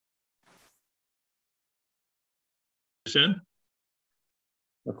In.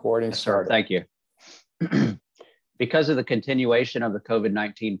 Recording started. Thank you. Because of the continuation of the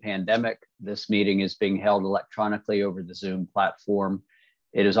COVID-19 pandemic, this meeting is being held electronically over the Zoom platform.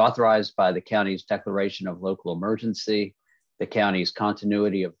 It is authorized by the county's declaration of local emergency, the county's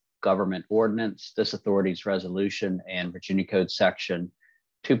continuity of government ordinance, this authority's resolution, and Virginia Code section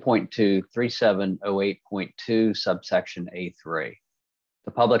 2.23708.2 subsection A3.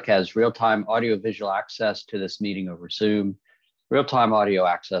 The public has real-time audio-visual access to this meeting over Zoom, real-time audio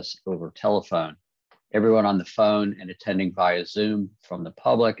access over telephone. Everyone on the phone and attending via Zoom from the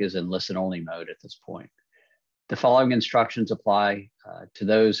public is in listen-only mode at this point. The following instructions apply to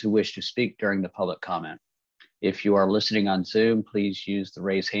those who wish to speak during the public comment. If you are listening on Zoom, please use the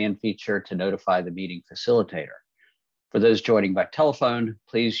raise hand feature to notify the meeting facilitator. For those joining by telephone,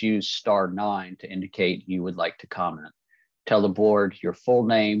 please use *9 to indicate you would like to comment. Tell the board your full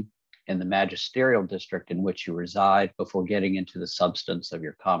name and the magisterial district in which you reside before getting into the substance of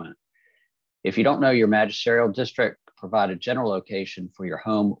your comment. If you don't know your magisterial district, provide a general location for your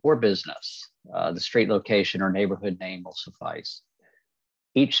home or business. The street location or neighborhood name will suffice.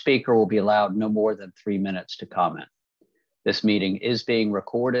 Each speaker will be allowed no more than 3 minutes to comment. This meeting is being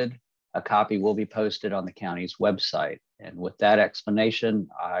recorded. A copy will be posted on the county's website. And with that explanation,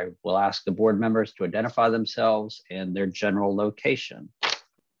 I will ask the board members to identify themselves and their general location.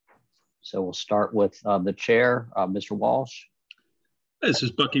 So we'll start with the chair, Mr. Walsh. This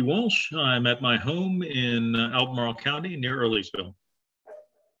is Bucky Walsh. I'm at my home in Albemarle County near Earlysville.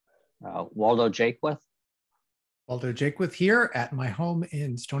 Waldo Jakewith. Waldo Jakewith here at my home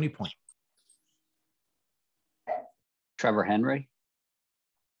in Stony Point. Trevor Henry.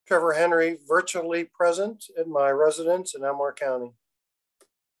 Trevor Henry, virtually present at my residence in Elmore County.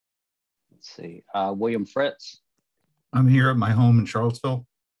 Let's see, William Fritz. I'm here at my home in Charlottesville.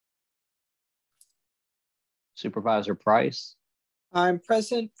 Supervisor Price. I'm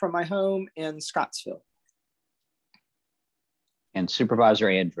present from my home in Scottsville. And Supervisor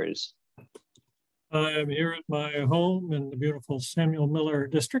Andrews. I am here at my home in the beautiful Samuel Miller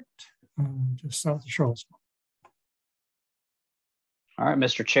District, just south of Charlottesville. All right,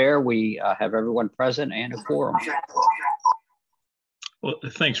 Mr. Chair, we have everyone present and a quorum. Well,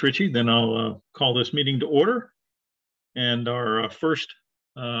 thanks, Richie. Then I'll call this meeting to order. And our first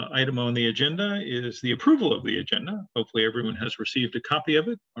item on the agenda is the approval of the agenda. Hopefully everyone has received a copy of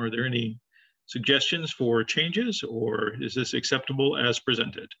it. Are there any suggestions for changes, or is this acceptable as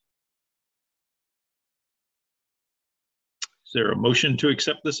presented? Is there a motion to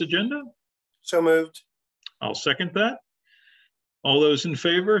accept this agenda? So moved. I'll second that. All those in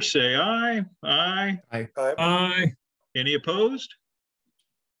favor say aye. Aye. Aye. Aye. Aye. Any opposed?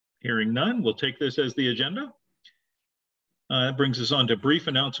 Hearing none, we'll take this as the agenda. That brings us on to brief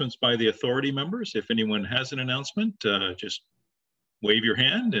announcements by the authority members. If anyone has an announcement, just wave your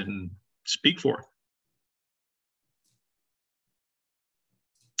hand and speak for it.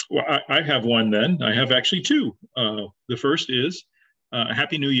 Well, I have one then. I have actually two. The first is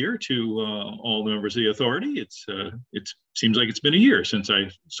Happy New Year to all the members of the authority. It seems like it's been a year since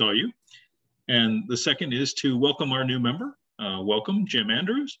I saw you. And the second is to welcome our new member. Welcome, Jim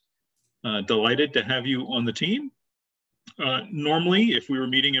Andrews. Delighted to have you on the team. Normally, if we were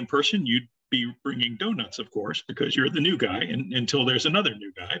meeting in person, you'd be bringing donuts, of course, because you're the new guy until there's another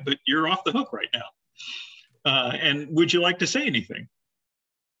new guy, but you're off the hook right now. And would you like to say anything?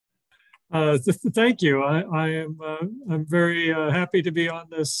 Thank you. I'm very happy to be on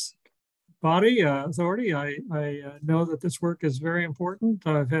this body authority. I know that this work is very important.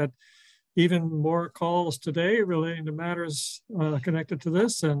 I've had even more calls today relating to matters connected to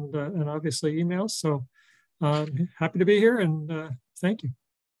this, and obviously emails. So happy to be here, and thank you.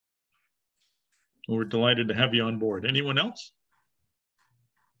 We're delighted to have you on board. Anyone else?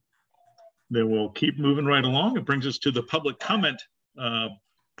 Then we'll keep moving right along. It brings us to the public comment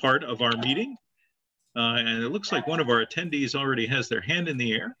part of our meeting. And it looks like one of our attendees already has their hand in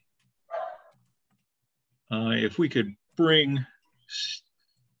the air. If we could bring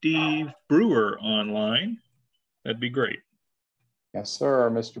Steve Brewer online, that'd be great. Yes, sir.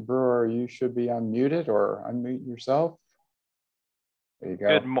 Mr. Brewer, you should be unmuted or unmute yourself. There you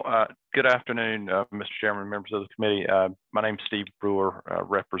go. Good afternoon, Mr. Chairman, members of the committee. My name is Steve Brewer,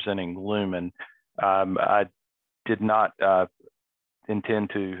 representing Lumen. I did not intend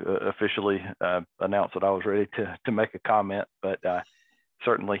to officially announce that I was ready to make a comment, but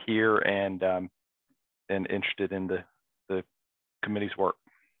certainly here and interested in the committee's work.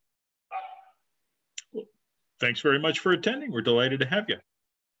 Thanks very much for attending. We're delighted to have you.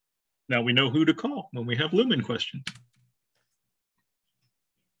 Now we know who to call when we have Lumen questions.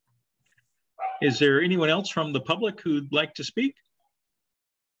 Is there anyone else from the public who'd like to speak?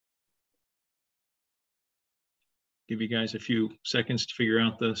 Give you guys a few seconds to figure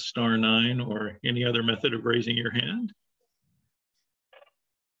out the *9 or any other method of raising your hand.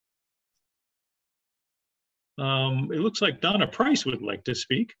 It looks like Donna Price would like to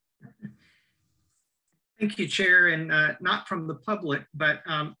speak. Thank you, Chair, and not from the public, but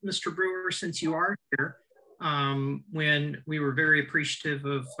Mr. Brewer, since you are here, when we were very appreciative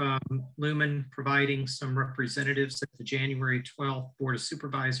of Lumen providing some representatives at the January 12th Board of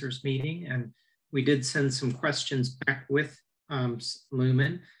Supervisors meeting, and we did send some questions back with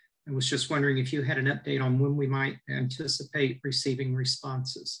Lumen. I was just wondering if you had an update on when we might anticipate receiving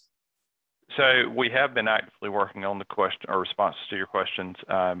responses. So we have been actively working on the question or responses to your questions.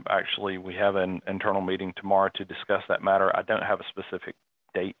 Actually, we have an internal meeting tomorrow to discuss that matter. I don't have a specific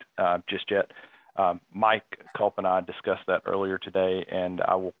date just yet. Mike Culp and I discussed that earlier today, and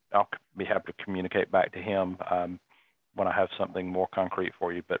I'll be happy to communicate back to him when I have something more concrete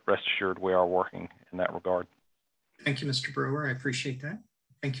for you. But rest assured, we are working in that regard. Thank you, Mr. Brewer. I appreciate that.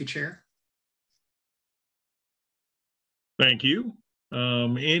 Thank you, Chair. Thank you.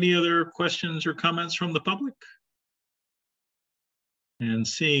 Any other questions or comments from the public? And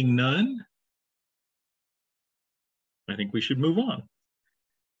seeing none, I think we should move on.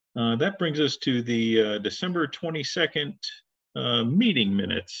 That brings us to the December 22nd meeting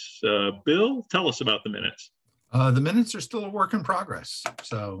minutes. Bill, tell us about the minutes. The minutes are still a work in progress,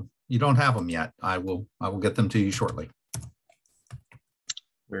 so you don't have them yet. I will get them to you shortly.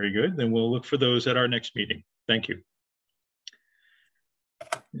 Very good. Then we'll look for those at our next meeting. Thank you.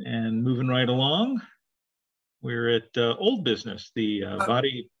 And moving right along, we're at old business, the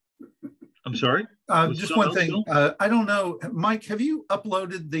body. I'm sorry. Just one thing. I don't know, Mike. Have you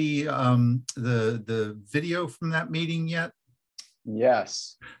uploaded the video from that meeting yet?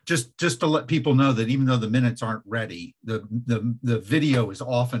 Yes. Just to let people know that even though the minutes aren't ready, the video is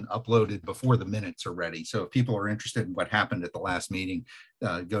often uploaded before the minutes are ready. So if people are interested in what happened at the last meeting,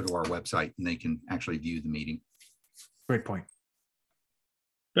 go to our website and they can actually view the meeting. Great point.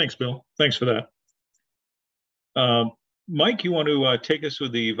 Thanks, Bill. Thanks for that. Mike, you want to take us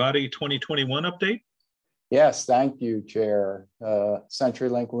with the VADI 2021 update? Yes, thank you, Chair.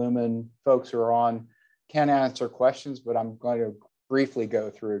 CenturyLink Lumen folks who are on can answer questions, but I'm going to briefly go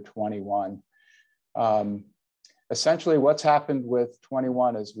through 21. Essentially, what's happened with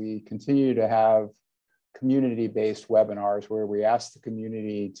 21 is we continue to have community-based webinars where we ask the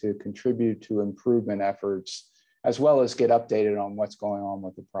community to contribute to improvement efforts, as well as get updated on what's going on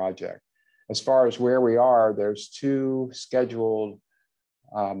with the project. As far as where we are, there's 2 scheduled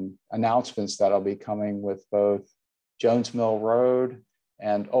announcements that'll be coming with both Jones Mill Road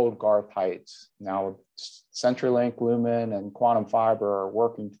and Old Garth Heights. Now, CenturyLink, Lumen, and Quantum Fiber are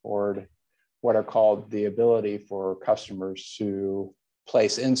working toward what are called the ability for customers to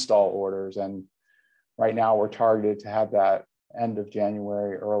place install orders. And right now we're targeted to have that end of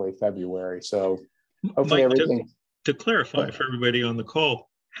January, early February. So hopefully Mike, everything. To clarify for everybody on the call,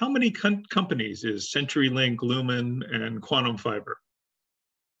 how many companies is CenturyLink, Lumen, and Quantum Fiber?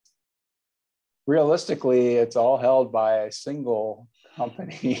 Realistically, it's all held by a single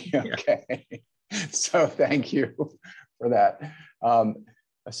company. Okay, so thank you for that.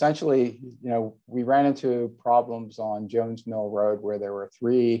 Essentially, we ran into problems on Jones Mill Road where there were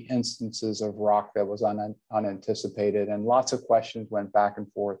 3 instances of rock that was unanticipated, and lots of questions went back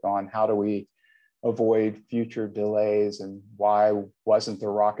and forth on how do we avoid future delays and why wasn't the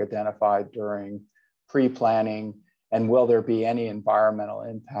rock identified during pre-planning, and will there be any environmental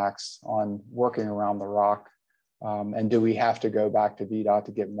impacts on working around the rock, and do we have to go back to VDOT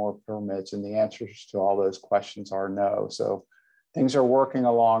to get more permits? And the answers to all those questions are no. So things are working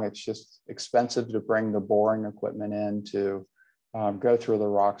along. It's just expensive to bring the boring equipment in to go through the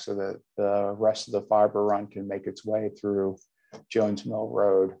rock so that the rest of the fiber run can make its way through Jones Mill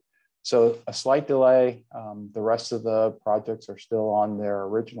Road. So a slight delay. The rest of the projects are still on their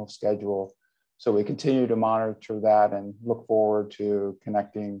original schedule. So we continue to monitor that and look forward to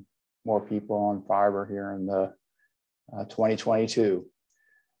connecting more people on fiber here in the 2022.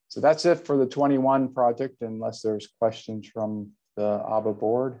 So that's it for the 21 project, unless there's questions from the ABBA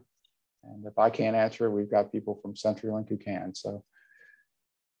board. And if I can't answer it, we've got people from CenturyLink who can. So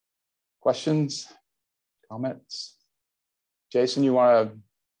questions, comments? Jason, you want to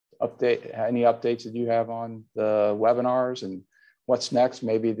update any updates that you have on the webinars and what's next?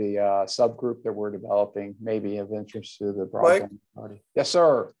 Maybe the subgroup that we're developing may be of interest to the broadband party. Yes,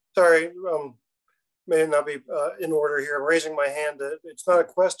 sir. Sorry, may not be in order here. I'm raising my hand. It's not a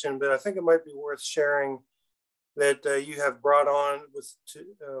question, but I think it might be worth sharing that you have brought on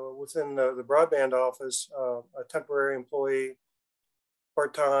within the broadband office a temporary employee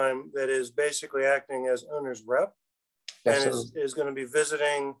part-time that is basically acting as owner's rep. Yes, and is going to be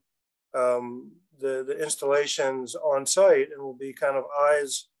visiting the installations on site and will be kind of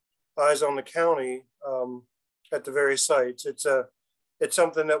eyes on the county at the various sites. It's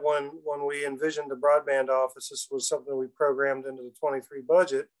something that when we envisioned the broadband office, this was something we programmed into the 23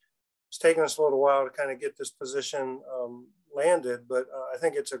 budget. It's taken us a little while to kind of get this position landed, but I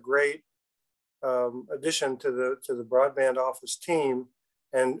think it's a great addition to the broadband office team,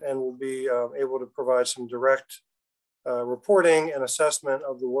 and will be able to provide some direct reporting and assessment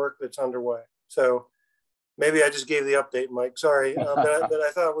of the work that's underway. So maybe I just gave the update, Mike. Sorry, but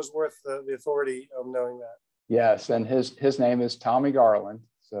I thought it was worth the authority of knowing that. Yes, and his name is Tommy Garland.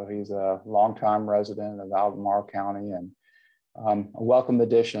 So he's a longtime resident of Albemarle County and a welcome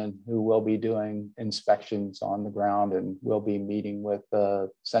addition who will be doing inspections on the ground and will be meeting with the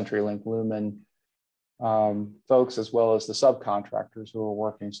CenturyLink Lumen folks as well as the subcontractors who are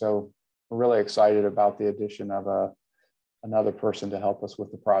working. So we're really excited about the addition of another person to help us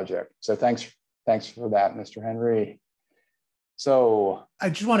with the project. So thanks for that, Mr. Henry. So I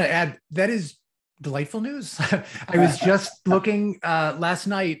just want to add, that is delightful news. I was just looking last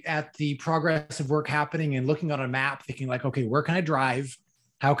night at the progress of work happening and looking on a map, thinking like, okay, where can I drive?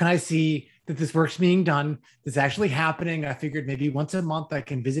 How can I see that this work's being done? That's actually happening. I figured maybe once a month I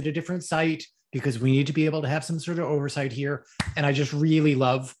can visit a different site because we need to be able to have some sort of oversight here. And I just really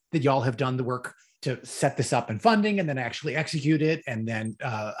love that y'all have done the work to set this up in funding and then actually execute it and then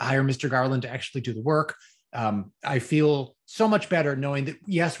hire Mr. Garland to actually do the work. I feel so much better knowing that,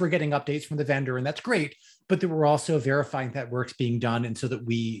 yes, we're getting updates from the vendor and that's great, but that we're also verifying that work's being done. And so that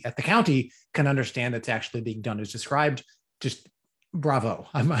we at the county can understand it's actually being done as described. Just bravo.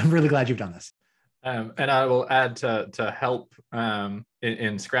 I'm really glad you've done this. And I will add to help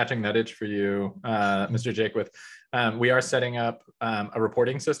in scratching that itch for you, Mr. Jakewith. We are setting up a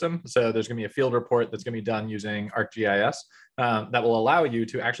reporting system. So there's going to be a field report that's going to be done using ArcGIS that will allow you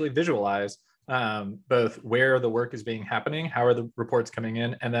to actually visualize both where the work is being happening, how are the reports coming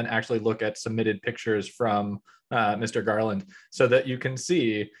in, and then actually look at submitted pictures from Mr. Garland so that you can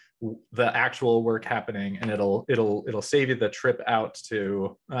see the actual work happening, and it'll save you the trip out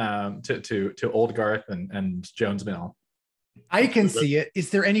to Old Garth and Jones Mill. I can see it. Is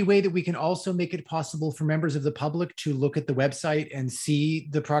there any way that we can also make it possible for members of the public to look at the website and see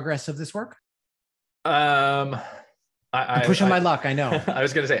the progress of this work? I'm pushing my luck, I know. I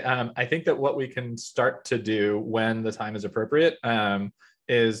was going to say, I think that what we can start to do when the time is appropriate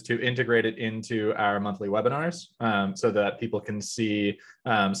is to integrate it into our monthly webinars so that people can see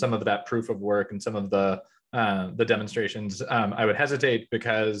some of that proof of work and some of the demonstrations. I would hesitate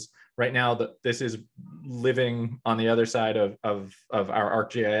because right now this is living on the other side of our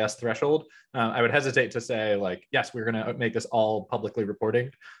ArcGIS threshold. I would hesitate to say like, yes, we're going to make this all publicly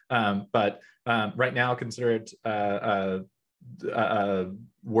reported, but right now consider it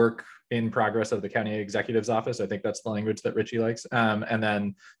work in progress of the county executive's office. I think that's the language that Richie likes. And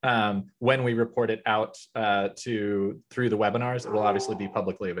then when we report it out through the webinars, it will obviously be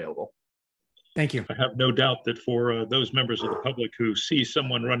publicly available. Thank you. I have no doubt that for those members of the public who see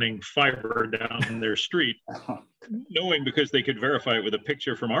someone running fiber down their street, knowing because they could verify it with a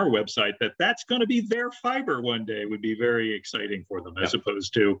picture from our website that that's going to be their fiber one day would be very exciting for them, as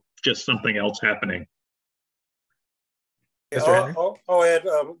opposed to just something else happening. Yeah, I'll add,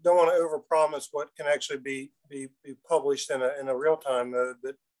 don't want to overpromise what can actually be published in a real-time mode,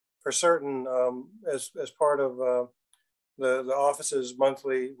 but for certain, as part of the office's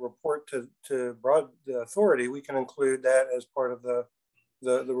monthly report to the authority, we can include that as part of the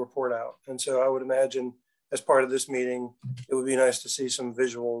report out. And so I would imagine as part of this meeting, it would be nice to see some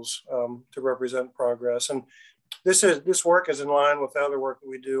visuals to represent progress. And this work is in line with the other work that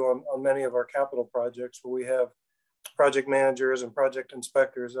we do on many of our capital projects, where we have project managers and project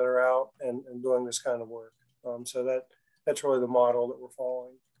inspectors that are out and doing this kind of work. So that's really the model that we're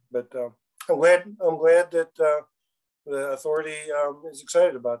following. But I'm glad that the authority is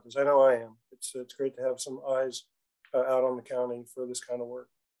excited about this. I know I am. It's great to have some eyes out on the county for this kind of work.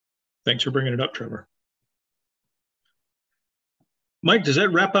 Thanks for bringing it up, Trevor. Mike, does that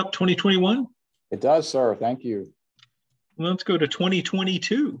wrap up 2021? It does, sir. Thank you. Let's go to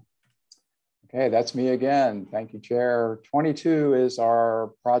 2022. Okay, that's me again. Thank you, Chair. 22 is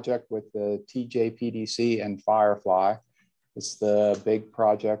our project with the TJPDC and Firefly. It's the big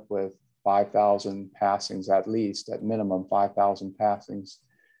project with 5,000 passings, at least, at minimum 5,000 passings.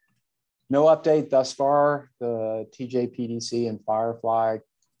 No update thus far. The TJPDC and Firefly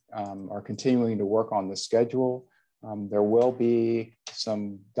are continuing to work on the schedule. There will be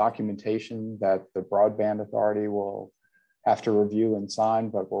some documentation that the Broadband Authority will have to review and sign,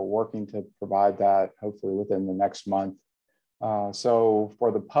 but we're working to provide that hopefully within the next month. So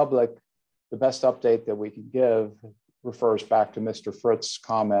for the public, the best update that we can give refers back to Mr. Fritz's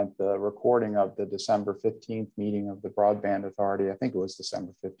comment, the recording of the December 15th meeting of the Broadband Authority. I think it was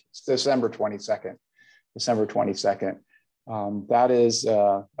December 15th, December 22nd. That is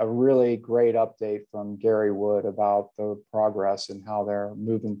a really great update from Gary Wood about the progress and how they're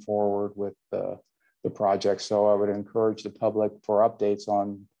moving forward with the project. So I would encourage the public for updates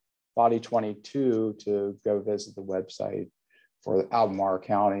on Body 22 to go visit the website for Albemarle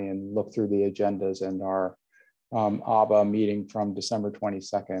County and look through the agendas and our ABA meeting from December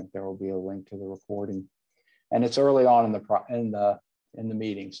 22nd. There will be a link to the recording, and it's early on in the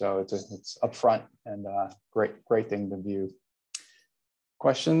meeting, so it's upfront and great thing to view.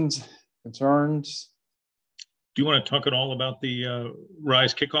 Questions, concerns? Do you want to talk at all about the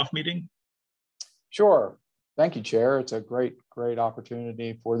RISE kickoff meeting? Sure. Thank you, Chair. It's a great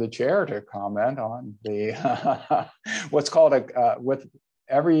opportunity for the chair to comment on the what's called with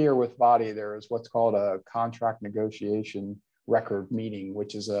every year with body, there is what's called a contract negotiation record meeting,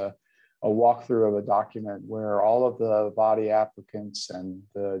 which is a walkthrough of a document where all of the body applicants and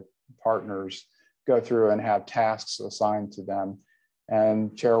the partners go through and have tasks assigned to them.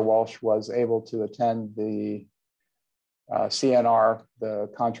 And Chair Walsh was able to attend the CNR, the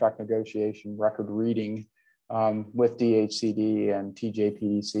contract negotiation record reading with DHCD and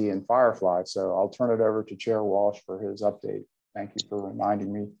TJPDC and Firefly. So I'll turn it over to Chair Walsh for his update. Thank you for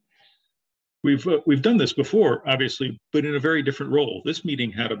reminding me. We've done this before, obviously, but in a very different role. This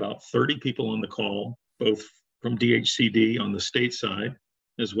meeting had about 30 people on the call, both from DHCD on the state side,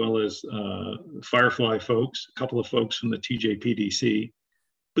 as well as Firefly folks, a couple of folks from the TJPDC.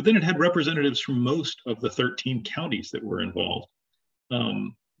 But then it had representatives from most of the 13 counties that were involved.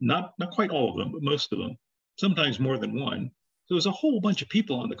 Not quite all of them, but most of them, sometimes more than one. There was a whole bunch of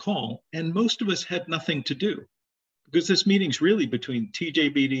people on the call, and most of us had nothing to do, because this meeting's really between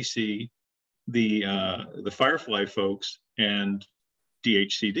TJPDC, the Firefly folks, and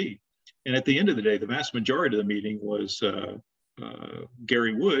DHCD. And at the end of the day, the vast majority of the meeting was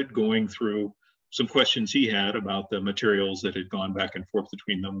Gary Wood going through some questions he had about the materials that had gone back and forth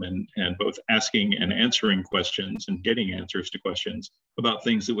between them, and both asking and answering questions and getting answers to questions about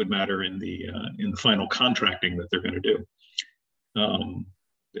things that would matter in the final contracting that they're going to do.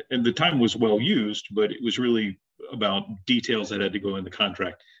 And the time was well used, but it was really about details that had to go in the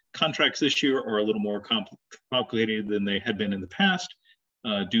contract. Contracts this year are a little more complicated than they had been in the past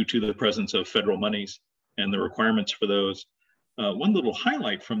due to the presence of federal monies and the requirements for those. One little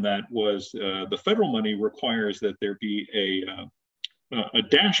highlight from that was the federal money requires that there be a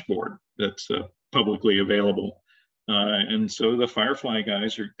dashboard that's publicly available. And so the Firefly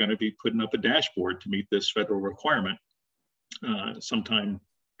guys are going to be putting up a dashboard to meet this federal requirement sometime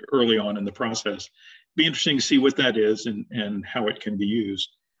early on in the process. Be interesting to see what that is and how it can be used.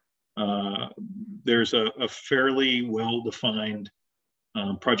 There's a fairly well-defined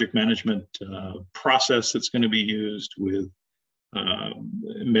project management process that's going to be used with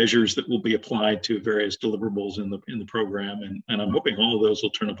measures that will be applied to various deliverables in the program, and I'm hoping all of those will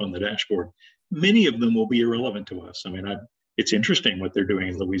turn up on the dashboard. Many of them will be irrelevant to us. I mean, it's interesting what they're doing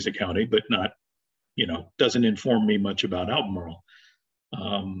in Louisa County, but not, doesn't inform me much about Albemarle.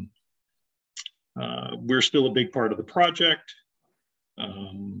 We're still a big part of the project,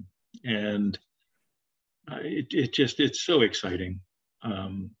 and it's so exciting.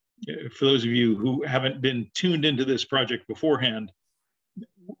 For those of you who haven't been tuned into this project beforehand,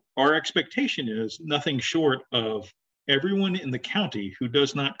 our expectation is nothing short of everyone in the county who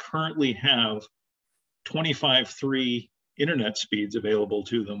does not currently have 25.3 internet speeds available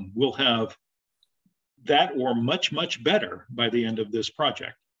to them will have that or much, much better by the end of this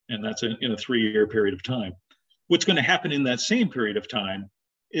project. And that's in a 3-year period of time. What's going to happen in that same period of time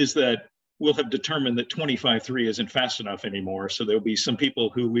is that we'll have determined that 25.3 isn't fast enough anymore. So there'll be some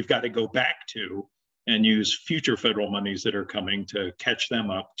people who we've got to go back to and use future federal monies that are coming to catch them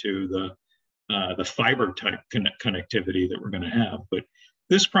up to the fiber type connectivity that we're going to have. But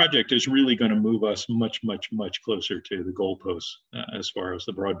this project is really going to move us much, much, much closer to the goalposts as far as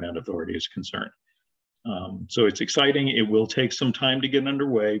the Broadband Authority is concerned. So it's exciting. It will take some time to get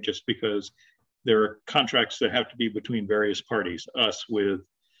underway just because there are contracts that have to be between various parties, us with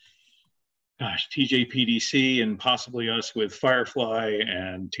TJPDC and possibly us with Firefly,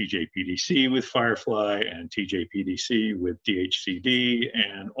 and TJPDC with Firefly, and TJPDC with DHCD,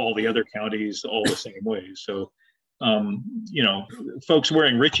 and all the other counties all the same way. So You know, folks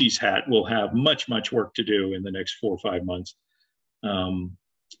wearing Richie's hat will have much work to do in the next 4 or 5 months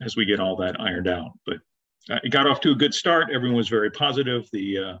as we get all that ironed out. But it got off to a good start. Everyone was very positive.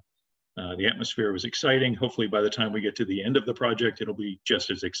 The atmosphere was exciting. Hopefully by the time we get to the end of the project, it'll be just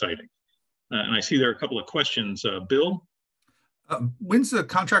as exciting. And I see there are a couple of questions. Bill? When's the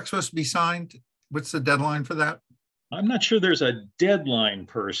contract supposed to be signed? What's the deadline for that? I'm not sure there's a deadline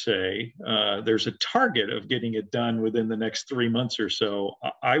per se. There's a target of getting it done within the next 3 months or so.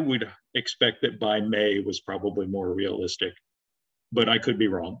 I would expect that by May was probably more realistic, but I could be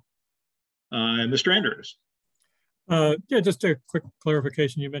wrong. And Mr. Andrews. Yeah, just a quick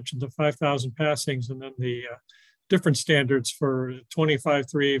clarification. You mentioned the 5,000 passings and then the different standards for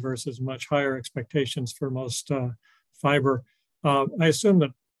 25.3 versus much higher expectations for most fiber. I assume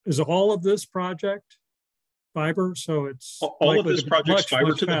that is all of this project fiber, so it's all of this project's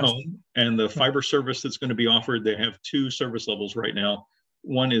fiber to the home, and the Okay. fiber service that's going to be offered. They have 2 service levels right now.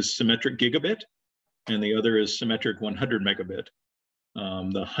 One is symmetric gigabit, and the other is symmetric 100 megabit.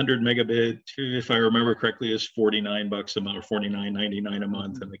 The 100 megabit, if I remember correctly, is $49 a month or $49.99 a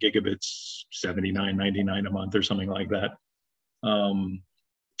month, and the gigabit's $79.99 a month or something like that.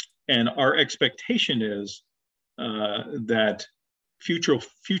 And our expectation is that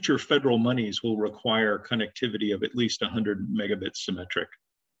future federal monies will require connectivity of at least 100 megabits symmetric,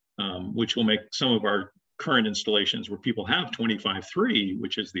 which will make some of our current installations where people have 25.3,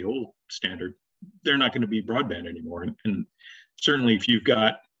 which is the old standard, they're not going to be broadband anymore. And certainly if you've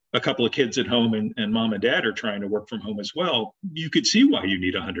got a couple of kids at home and mom and dad are trying to work from home as well, you could see why you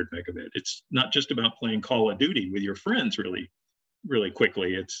need 100 megabit. It's not just about playing Call of Duty with your friends really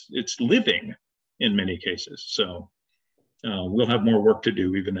quickly. It's living in many cases. So we'll have more work to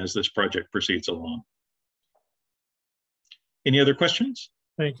do even as this project proceeds along. Any other questions?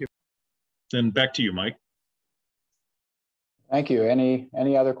 Thank you. Then back to you, Mike. Thank you.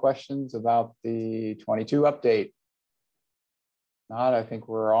 Any other questions about the 22 update? Not, I think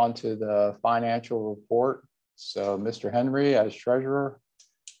we're on to the financial report. So Mr. Henry, as treasurer,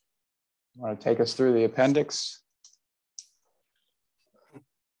 want to take us through the appendix?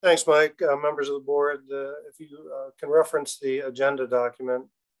 Thanks, Mike. Members of the board, if you can reference the agenda document,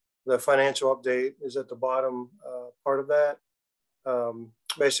 the financial update is at the bottom part of that.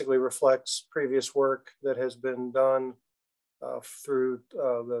 Basically reflects previous work that has been done through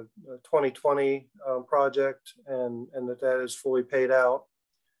the 2020 project, and that is fully paid out,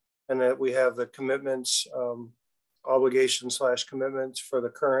 and that we have the commitments, obligations / commitments for the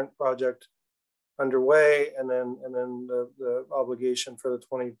current project underway, and then the obligation for the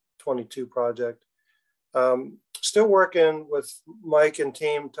 2022 project. Still working with Mike and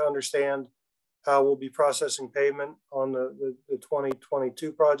team to understand how we'll be processing payment on the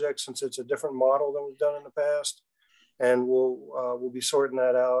 2022 project, since it's a different model than we've done in the past. And we'll be sorting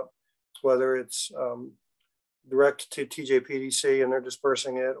that out, whether it's direct to TJPDC and they're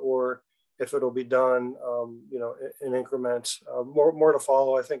dispersing it, or if it'll be done, in increments. More to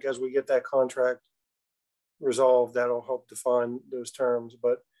follow, I think, as we get that contract resolved. That'll help define those terms.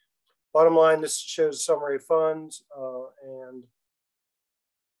 But bottom line, this shows summary of funds, and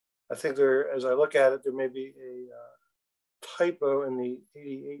I think as I look at it, there may be a typo in the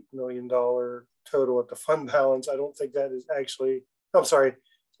 $88 million total at the fund balance. I don't think that is actually, I'm sorry,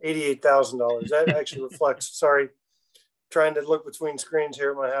 $88,000. That actually reflects, sorry, trying to look between screens here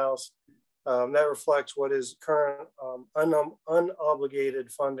at my house. That reflects what is current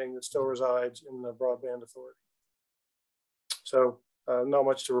unobligated funding that still resides in the Broadband Authority. So not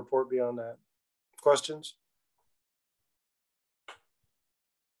much to report beyond that. Questions?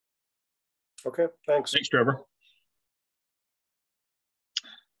 Okay, thanks. Thanks, Trevor.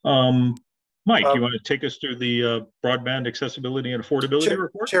 Mike, you want to take us through the broadband accessibility and affordability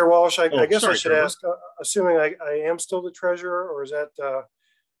report? Chair Walsh, I guess sorry, I should Trevor. ask, assuming I am still the treasurer, or is that,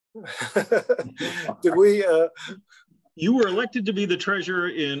 did we? You were elected to be the treasurer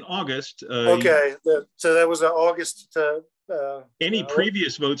in August. Okay, so that was August. Any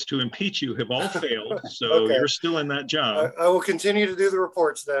previous votes to impeach you have all failed, so okay. You're still in that job. I will continue to do the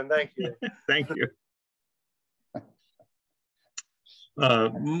reports then. Thank you. Thank you.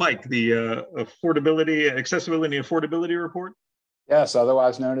 Mike, the accessibility and affordability report? Yes,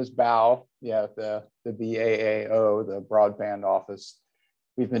 otherwise known as BAO, the BAAO, the Broadband Office.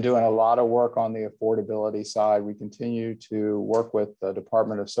 We've been doing a lot of work on the affordability side. We continue to work with the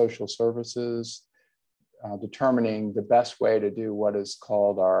Department of Social Services, determining the best way to do what is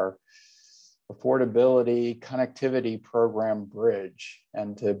called our Affordability Connectivity Program Bridge,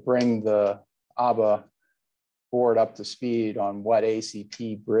 and to bring the ABA board up to speed on what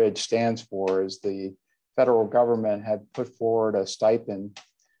ACP Bridge stands for. Is the federal government had put forward a stipend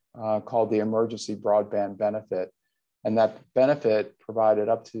called the Emergency Broadband Benefit. And that benefit provided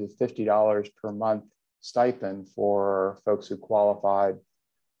up to $50 per month stipend for folks who qualified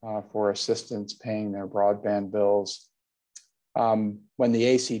for assistance paying their broadband bills. When the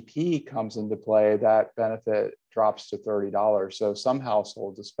ACP comes into play, that benefit drops to $30. So some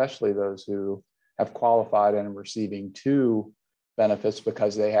households, especially those who have qualified and are receiving two benefits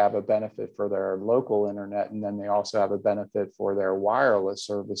because they have a benefit for their local internet and then they also have a benefit for their wireless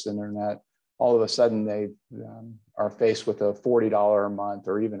service internet, all of a sudden they are faced with a $40 a month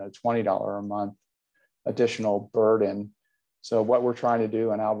or even a $20 a month additional burden. So what we're trying to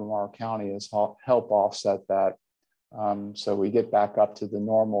do in Albemarle County is help offset that. So we get back up to the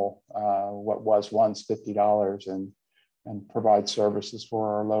normal, what was once $50 and provide services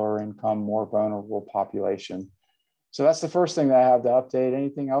for our lower income, more vulnerable population. So that's the first thing that I have to update.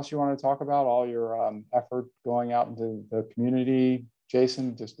 Anything else you want to talk about? All your effort going out into the community,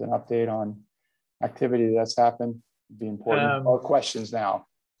 Jason, just an update on activity that's happened would be important. Or questions now.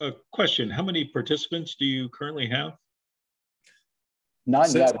 A question, how many participants do you currently have?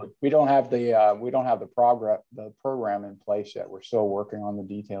 None yet. We don't have the program in place yet. We're still working on the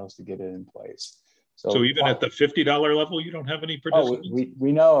details to get it in place. So even at the $50 level, you don't have any participants? Oh,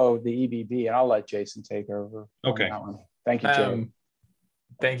 we know the EBB, and I'll let Jason take over. Okay. On that one. Thank you, Jay.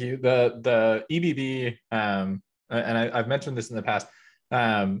 Thank you. The EBB, and I've mentioned this in the past,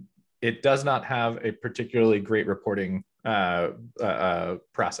 it does not have a particularly great reporting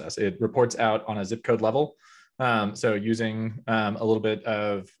process. It reports out on a zip code level. So using a little bit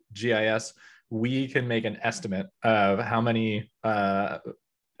of GIS, we can make an estimate of how many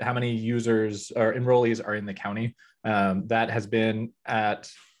users or enrollees are in the county. That has been at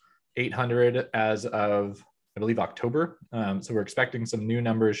 800 as of, I believe, October. So we're expecting some new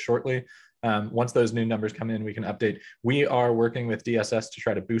numbers shortly. Once those new numbers come in, we can update. We are working with DSS to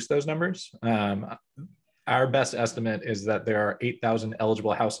try to boost those numbers. Our best estimate is that there are 8,000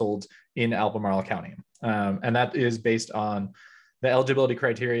 eligible households in Albemarle County. And that is based on the eligibility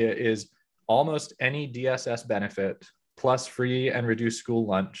criteria is almost any DSS benefit plus free and reduced school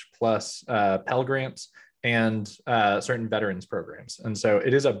lunch plus Pell Grants and certain veterans programs. And so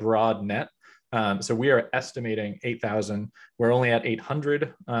it is a broad net. So we are estimating 8,000. We're only at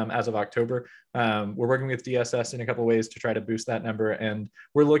 800 as of October. We're working with DSS in a couple of ways to try to boost that number. And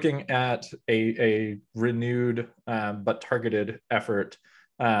we're looking at a renewed but targeted effort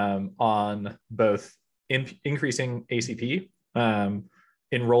on both increasing ACP,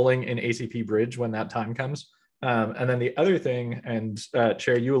 enrolling in ACP Bridge when that time comes. And then the other thing, and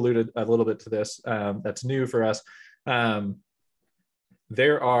Chair, you alluded a little bit to this, that's new for us.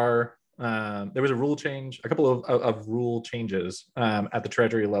 There was a rule change, a couple of rule changes at the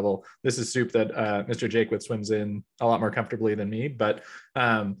Treasury level. This is soup that Mr. Jakewith swims in a lot more comfortably than me, but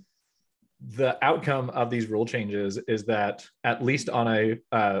the outcome of these rule changes is that at least on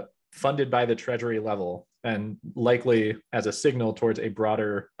a funded by the Treasury level, and likely as a signal towards a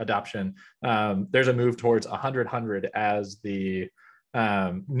broader adoption, there's a move towards 100/100 as the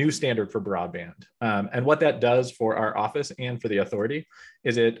new standard for broadband. And what that does for our office and for the authority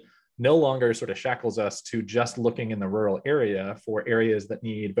is it no longer sort of shackles us to just looking in the rural area for areas that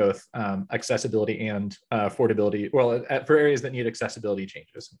need both accessibility and affordability, well, for areas that need accessibility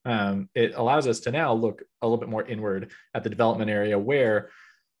changes. It allows us to now look a little bit more inward at the development area where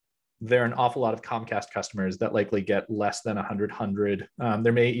there are an awful lot of Comcast customers that likely get less than 100/100.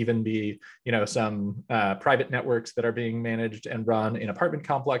 There may even be, some private networks that are being managed and run in apartment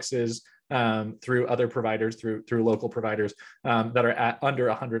complexes through other providers, through local providers that are at under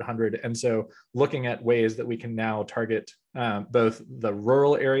 100/100. And so looking at ways that we can now target both the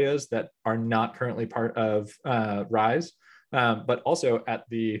rural areas that are not currently part of RISE, but also at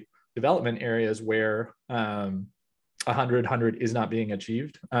the development areas where 100/100 is not being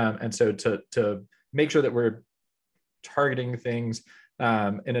achieved. And so to make sure that we're targeting things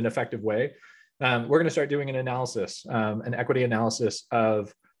in an effective way, we're going to start doing an analysis, an equity analysis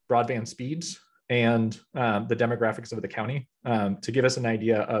of broadband speeds and the demographics of the county to give us an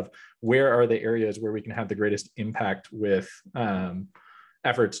idea of where are the areas where we can have the greatest impact with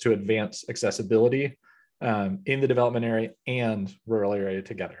efforts to advance accessibility in the development area and rural area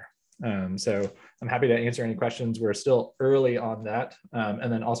together. So I'm happy to answer any questions. We're still early on that,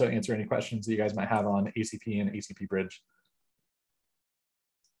 and then also answer any questions that you guys might have on ACP and ACP Bridge.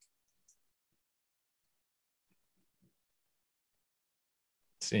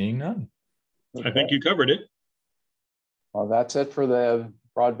 Seeing none. Okay. I think you covered it. Well, that's it for the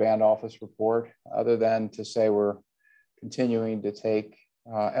broadband office report, other than to say we're continuing to take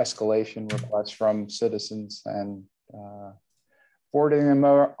escalation requests from citizens and forwarding them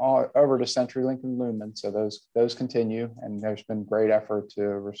over to CenturyLink and Lumen. So those continue, and there's been great effort to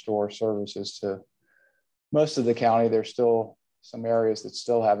restore services to most of the county. There's still some areas that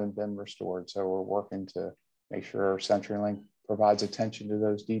still haven't been restored. So we're working to make sure CenturyLink provides attention to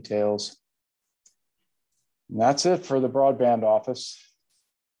those details. And that's it for the broadband office.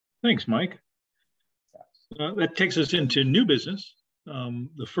 Thanks, Mike. That takes us into new business.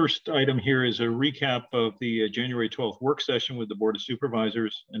 The first item here is a recap of the January 12th work session with the Board of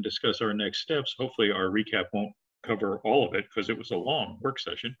Supervisors and discuss our next steps. Hopefully our recap won't cover all of it because it was a long work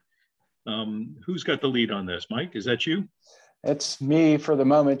session. Who's got the lead on this? Mike, is that you? It's me for the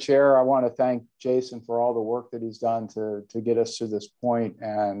moment, Chair. I want to thank Jason for all the work that he's done to get us to this point.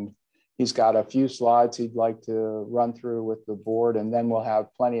 And he's got a few slides he'd like to run through with the board, and then we'll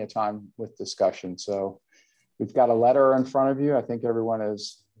have plenty of time with discussion. So we've got a letter in front of you. I think everyone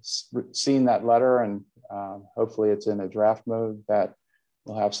has seen that letter, and hopefully it's in a draft mode that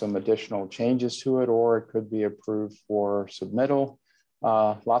will have some additional changes to it, or it could be approved for submittal.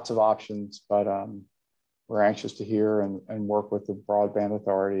 Lots of options, but we're anxious to hear and work with the Broadband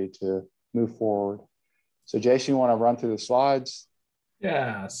Authority to move forward. So Jason, you want to run through the slides?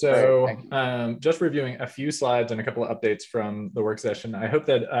 Yeah, so just reviewing a few slides and a couple of updates from the work session. I hope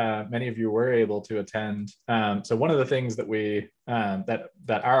that many of you were able to attend. So one of the things that we that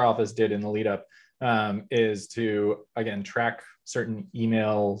our office did in the lead up is to, again, track certain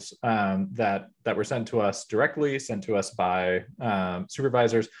emails that were sent to us directly, sent to us by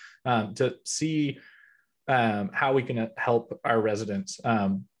supervisors, to see how we can help our residents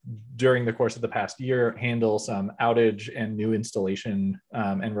during the course of the past year handle some outage and new installation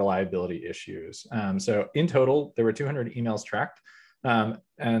and reliability issues. So in total, there were 200 emails tracked, and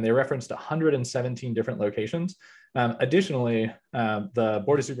they referenced 117 different locations. Additionally, the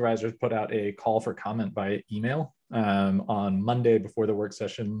Board of Supervisors put out a call for comment by email on Monday before the work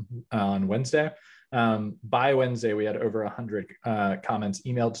session on Wednesday. By Wednesday, we had over 100 comments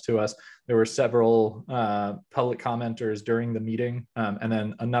emailed to us. There were several public commenters during the meeting, and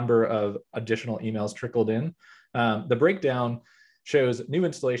then a number of additional emails trickled in. The breakdown shows new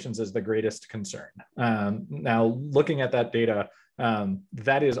installations as the greatest concern. Now, looking at that data,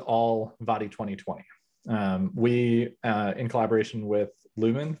 that is all VADI 2020. We, in collaboration with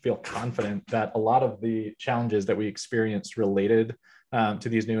Lumen, feel confident that a lot of the challenges that we experienced related to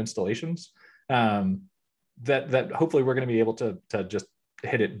these new installations, that hopefully we're going to be able to just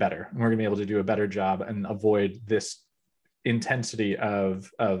hit it better, and we're going to be able to do a better job and avoid this intensity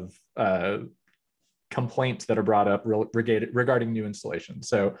of complaints that are brought up regarding new installations.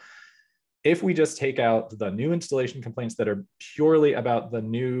 So if we just take out the new installation complaints that are purely about the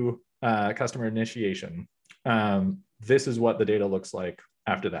new customer initiation, this is what the data looks like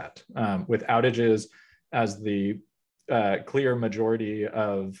after that, with outages as the clear majority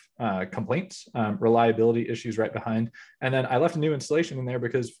of complaints, reliability issues right behind. And then I left a new installation in there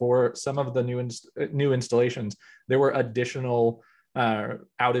because for some of the new installations, there were additional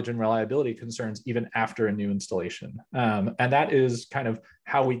outage and reliability concerns even after a new installation. And that is kind of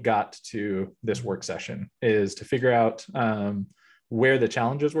how we got to this work session, is to figure out where the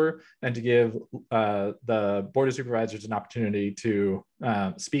challenges were and to give the Board of Supervisors an opportunity to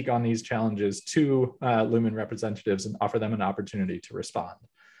speak on these challenges to Lumen representatives and offer them an opportunity to respond.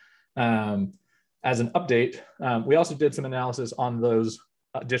 As an update, we also did some analysis on those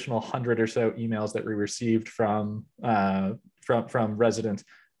additional 100 or so emails that we received from residents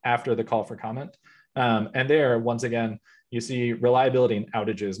after the call for comment. And there, once again, you see reliability and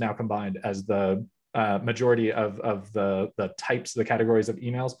outages now combined as the majority of the types, the categories of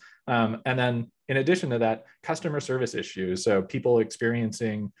emails. And then in addition to that, customer service issues. So people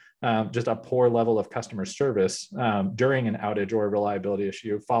experiencing just a poor level of customer service during an outage or a reliability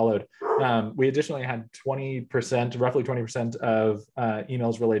issue followed. We additionally had 20%, roughly 20% of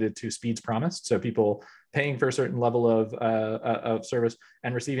emails related to speeds promised. So people paying for a certain level of service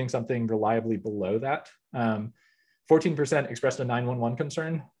and receiving something reliably below that. 14% expressed a 911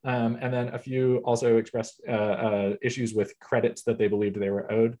 concern, and then a few also expressed issues with credits that they believed they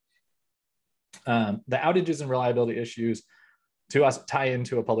were owed. The outages and reliability issues to us tie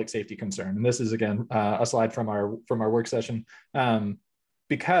into a public safety concern. And this is, again, a slide from our work session,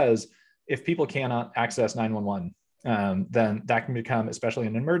 because if people cannot access 911, then that can become, especially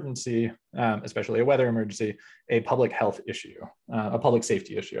an emergency, especially a weather emergency, a public health issue, a public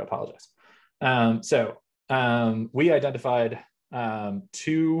safety issue, I apologize. We identified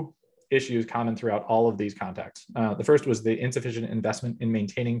two issues common throughout all of these contexts. The first was the insufficient investment in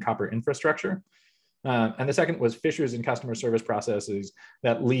maintaining copper infrastructure. And the second was fissures in customer service processes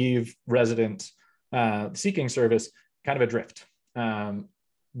that leave residents seeking service kind of adrift.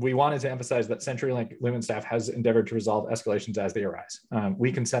 We wanted to emphasize that CenturyLink Lumen staff has endeavored to resolve escalations as they arise.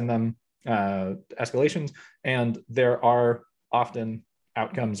 We can send them escalations, and there are often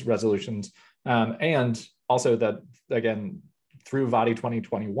outcomes resolutions. And also that, again, through VADI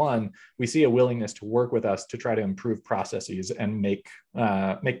 2021, we see a willingness to work with us to try to improve processes and make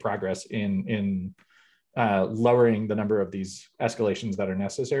progress in lowering the number of these escalations that are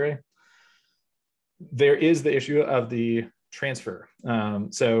necessary. There is the issue of the transfer.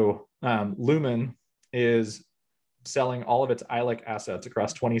 Lumen is selling all of its ILEC assets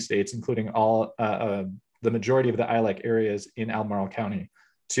across 20 states, including all the majority of the ILEC areas in Albemarle County,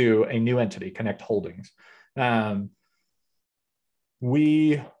 to a new entity, Connect Holdings.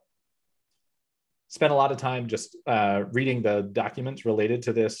 We spent a lot of time just reading the documents related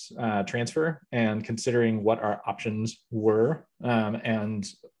to this transfer and considering what our options were. And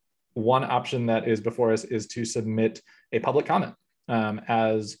one option that is before us is to submit a public comment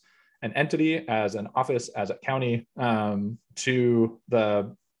as an entity, as an office, as a county, to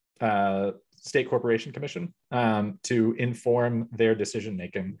the State Corporation Commission to inform their decision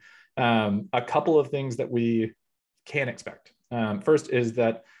making. A couple of things that we can expect. First is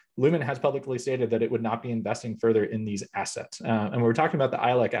that Lumen has publicly stated that it would not be investing further in these assets. And we're talking about the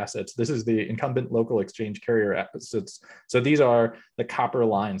ILEC assets. This is the incumbent local exchange carrier assets. So these are the copper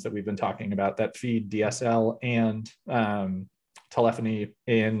lines that we've been talking about that feed DSL and telephony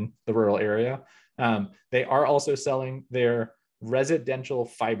in the rural area. They are also selling their residential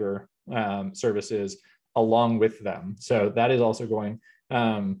fiber services along with them. So that is also going,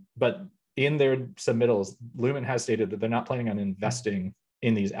 but in their submittals, Lumen has stated that they're not planning on investing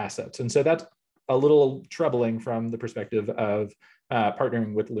in these assets. And so that's a little troubling from the perspective of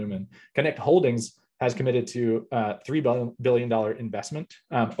partnering with Lumen. Connect Holdings has committed to $3 billion investment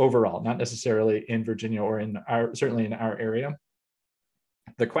overall, not necessarily in Virginia or in certainly in our area.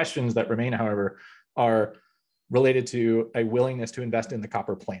 The questions that remain, however, are related to a willingness to invest in the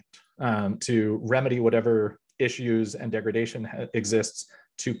copper plant, to remedy whatever issues and degradation exists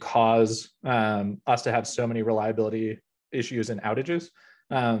to cause us to have so many reliability issues and outages.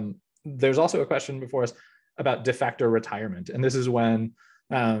 There's also a question before us about de facto retirement. And this is when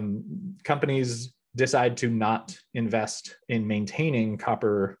companies decide to not invest in maintaining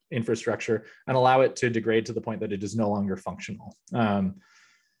copper infrastructure and allow it to degrade to the point that it is no longer functional.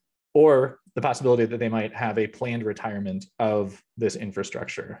 Or the possibility that they might have a planned retirement of this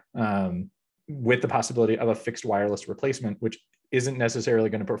infrastructure with the possibility of a fixed wireless replacement, which isn't necessarily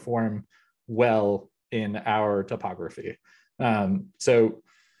going to perform well in our topography. So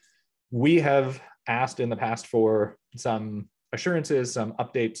we have asked in the past for some assurances, some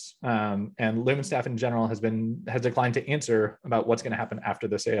updates, and Lumen staff in general has declined to answer about what's going to happen after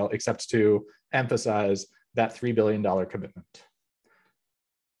the sale, except to emphasize that $3 billion commitment.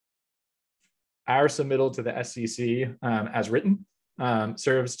 Our submittal to the SCC as written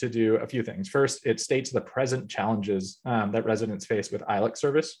serves to do a few things. First, it states the present challenges that residents face with ILEC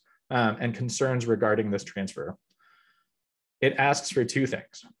service and concerns regarding this transfer. It asks for two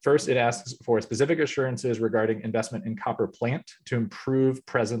things. First, it asks for specific assurances regarding investment in copper plant to improve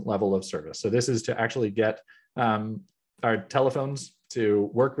present level of service. So this is to actually get our telephones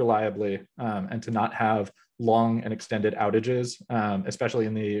to work reliably and to not have long and extended outages, especially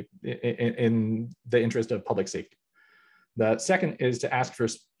in the interest of public safety. The second is to ask for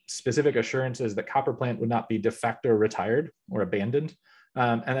specific assurances that copper plant would not be de facto retired or abandoned,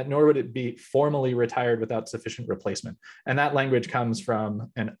 and that nor would it be formally retired without sufficient replacement. And that language comes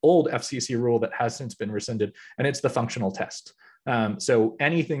from an old FCC rule that has since been rescinded, and it's the functional test. So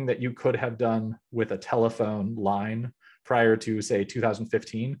anything that you could have done with a telephone line prior to, say,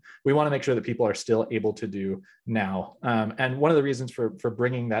 2015, we want to make sure that people are still able to do now. And one of the reasons for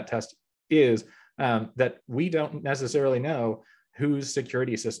bringing that test is that we don't necessarily know whose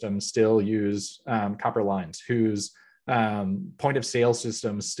security systems still use copper lines, whose point of sale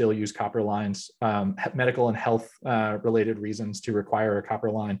systems still use copper lines, medical and health related reasons to require a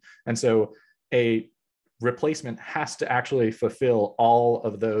copper line. And so a replacement has to actually fulfill all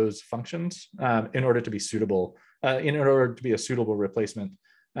of those functions in order to be suitable, in order to be a suitable replacement.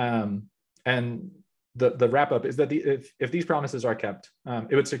 And the wrap up is that if these promises are kept,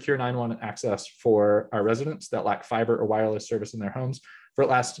 it would secure 911 access for our residents that lack fiber or wireless service in their homes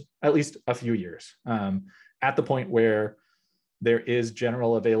for at least a few years, at the point where there is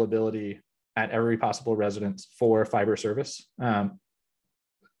general availability at every possible residence for fiber service,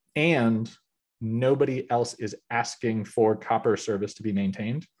 and nobody else is asking for copper service to be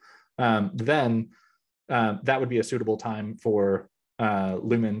maintained. Then that would be a suitable time for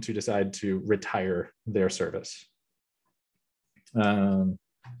Lumen to decide to retire their service. And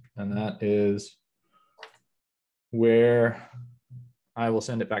that is where I will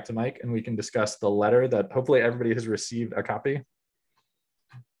send it back to Mike and we can discuss the letter that hopefully everybody has received a copy.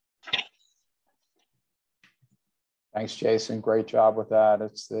 Thanks, Jason. Great job with that.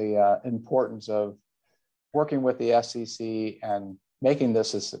 It's the importance of working with the SEC and making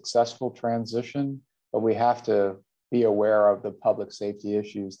this a successful transition, but we have to be aware of the public safety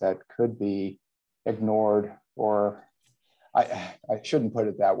issues that could be ignored, or I shouldn't put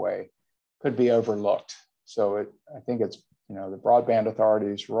it that way, could be overlooked. So I think it's, you know, the Broadband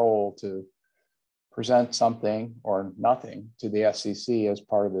Authority's role to present something or nothing to the SEC as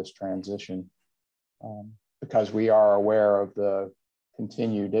part of this transition, because we are aware of the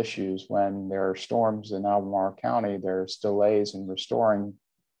continued issues. When there are storms in Albemarle County, there's delays in restoring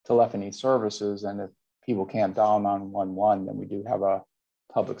telephony services, and if people can't dial 911, then we do have a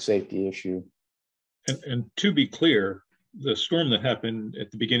public safety issue. And to be clear, the storm that happened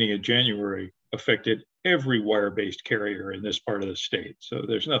at the beginning of January affected every wire-based carrier in this part of the state. So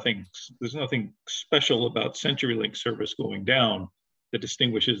there's nothing special about CenturyLink service going down that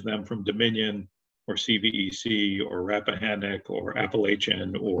distinguishes them from Dominion or CVEC or Rappahannock or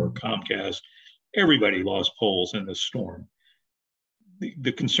Appalachian or Comcast. Everybody lost poles in this storm.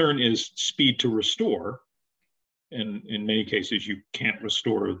 The concern is speed to restore. And in many cases, you can't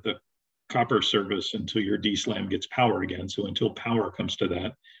restore the copper service until your DSLAM gets power again. So until power comes to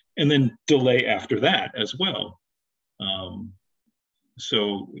that, and then delay after that as well.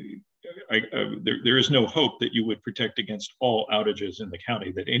 There is no hope that you would protect against all outages in the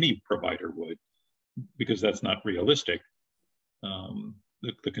county, that any provider would, because that's not realistic.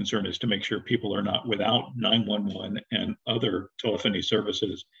 The concern is to make sure people are not without 911 and other telephony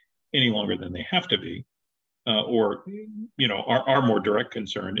services any longer than they have to be. Or, you know, our more direct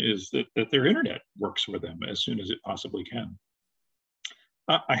concern is that their internet works for them as soon as it possibly can.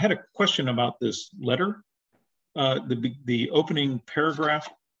 I had a question about this letter. The opening paragraph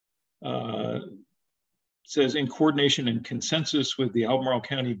says, in coordination and consensus with the Albemarle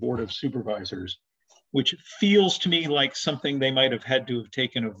County Board of Supervisors, which feels to me like something they might have had to have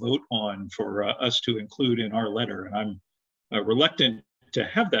taken a vote on for us to include in our letter. And I'm reluctant to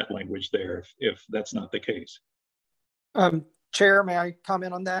have that language there if that's not the case. Chair, may I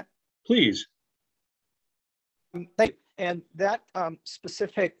comment on that? Please. Thank you. And that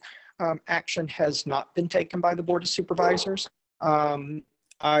specific action has not been taken by the Board of Supervisors.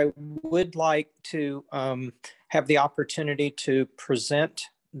 I would like to have the opportunity to present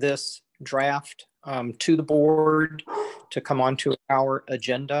this draft to the board to come onto our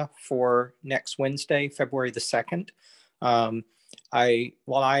agenda for next Wednesday, February the 2nd.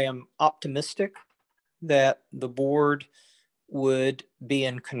 While I am optimistic that the board would be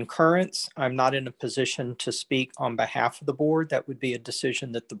in concurrence, I'm not in a position to speak on behalf of the board. That would be a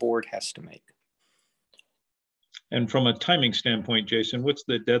decision that the board has to make. And from a timing standpoint, Jason, what's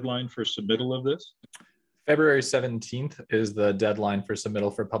the deadline for submittal of this? February 17th is the deadline for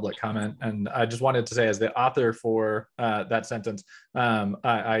submittal for public comment. And I just wanted to say, as the author for that sentence,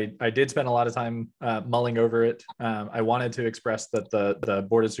 I did spend a lot of time mulling over it. I wanted to express that the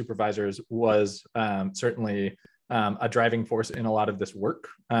Board of Supervisors was certainly a driving force in a lot of this work.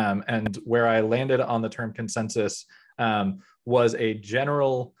 And where I landed on the term consensus was a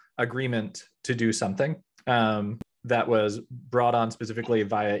general agreement to do something. That was brought on specifically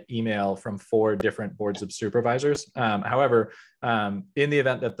via email from 4 different boards of supervisors. However, in the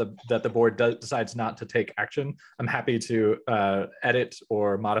event that the board decides not to take action, I'm happy to edit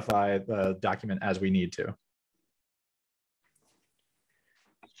or modify the document as we need to.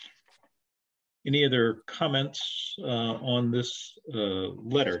 Any other comments on this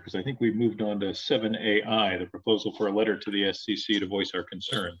letter? Because I think we've moved on to 7AI, the proposal for a letter to the SCC to voice our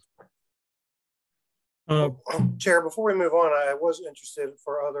concern. Chair, before we move on, I was interested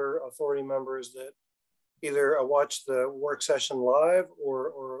for other authority members that either watch the work session live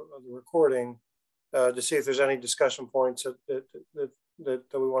or the recording to see if there's any discussion points that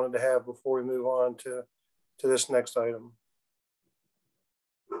we wanted to have before we move on to this next item.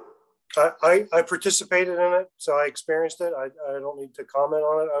 I participated in it, so I experienced it. I don't need to comment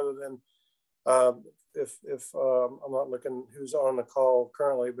on it other than if I'm not looking who's on the call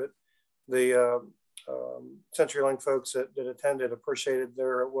currently, but the CenturyLink folks that attended appreciated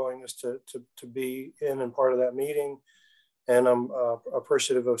their willingness to be in and part of that meeting. And I'm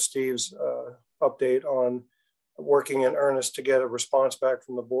appreciative of Steve's update on working in earnest to get a response back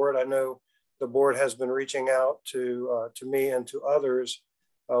from the board. I know the board has been reaching out to me and to others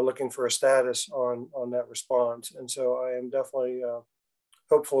looking for a status on that response. And so I am definitely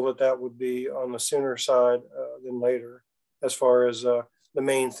hopeful that that would be on the sooner side than later, as far as the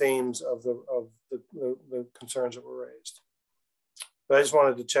main themes of the concerns that were raised. But I just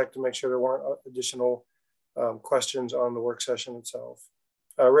wanted to check to make sure there weren't additional questions on the work session itself.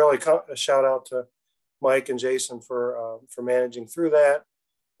 Really a shout out to Mike and Jason for managing through that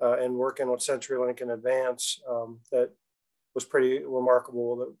and working with CenturyLink in advance. That was pretty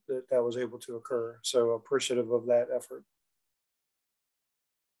remarkable that was able to occur. So appreciative of that effort.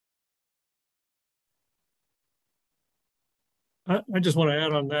 I just want to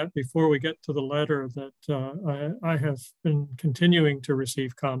add on that before we get to the letter that I have been continuing to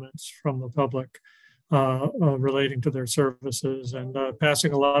receive comments from the public relating to their services, and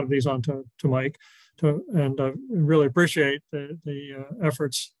passing a lot of these on to Mike. And really appreciate the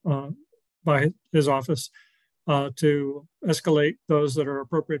efforts by his office to escalate those that are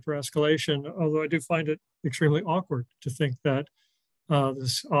appropriate for escalation. Although I do find it extremely awkward to think that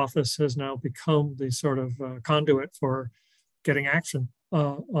this office has now become the sort of conduit for getting action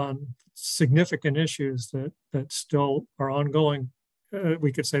on significant issues that still are ongoing.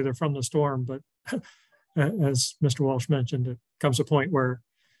 We could say they're from the storm, but as Mr. Walsh mentioned, it comes a point where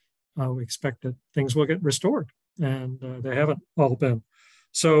we expect that things will get restored, and they haven't all been.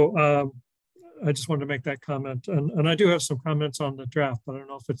 So I just wanted to make that comment. And I do have some comments on the draft, but I don't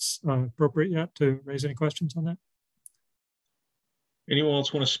know if it's appropriate yet to raise any questions on that. Anyone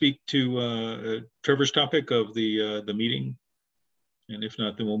else want to speak to Trevor's topic of the meeting? And if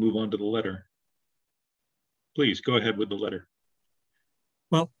not, then we'll move on to the letter. Please go ahead with the letter.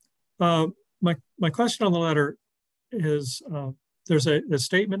 Well, my question on the letter is, there's a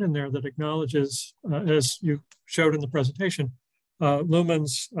statement in there that acknowledges, as you showed in the presentation,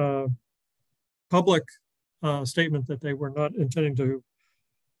 Lumen's public statement that they were not intending to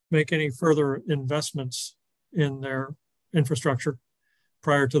make any further investments in their infrastructure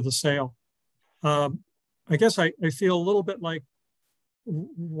prior to the sale. I guess I feel a little bit like,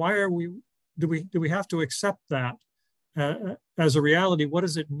 why are do we have to accept that as a reality? What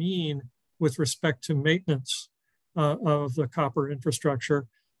does it mean with respect to maintenance of the copper infrastructure?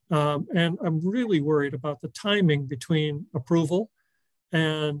 And I'm really worried about the timing between approval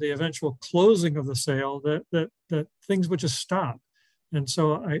and the eventual closing of the sale, that things would just stop. And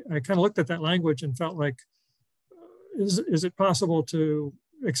so I kind of looked at that language and felt like, is it possible to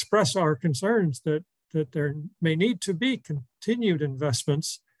express our concerns that there may need to be continued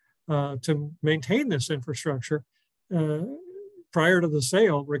investments to maintain this infrastructure prior to the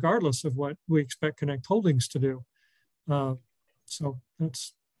sale, regardless of what we expect Connect Holdings to do. So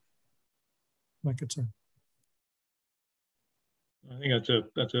that's my concern. I think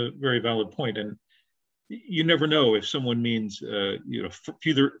that's a very valid point, and you never know if someone means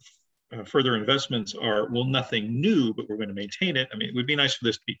further investments are, well, nothing new, but we're going to maintain it. I mean, it would be nice for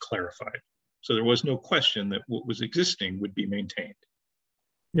this to be clarified, so there was no question that what was existing would be maintained.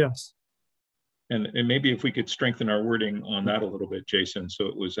 Yes. And maybe if we could strengthen our wording on that a little bit, Jason, so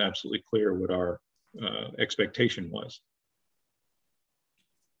it was absolutely clear what our expectation was.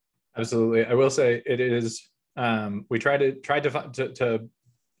 Absolutely. I will say it is, we tried to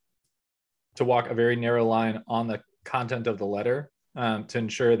walk a very narrow line on the content of the letter to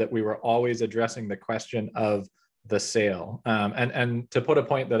ensure that we were always addressing the question of the sale. And to put a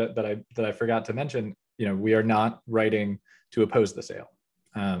point that I forgot to mention, we are not writing to oppose the sale.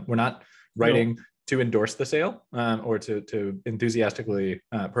 We're not writing to endorse the sale or to enthusiastically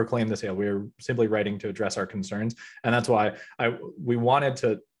proclaim the sale. We're simply writing to address our concerns. And that's why we wanted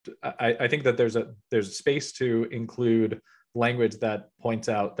to, I think that there's space to include language that points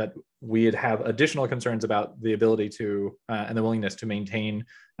out that we'd have additional concerns about the ability to and the willingness to maintain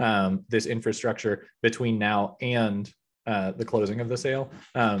this infrastructure between now and the closing of the sale.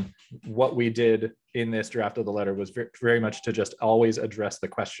 What we did in this draft of the letter was very much to just always address the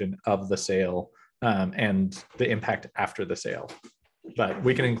question of the sale and the impact after the sale. But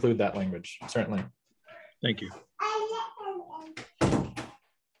we can include that language, certainly. Thank you.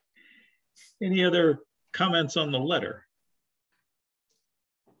 Any other comments on the letter?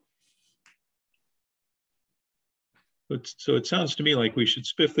 So it sounds to me like we should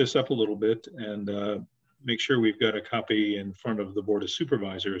spiff this up a little bit and make sure we've got a copy in front of the Board of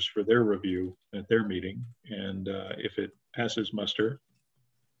Supervisors for their review at their meeting. And if it passes muster,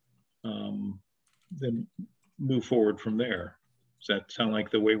 then move forward from there. Does that sound like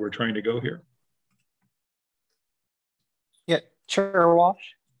the way we're trying to go here? Yeah, Chair Walsh?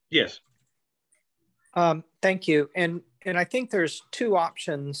 Yes. Thank you. And I think there's two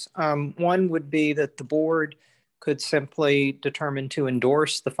options. One would be that the board could simply determine to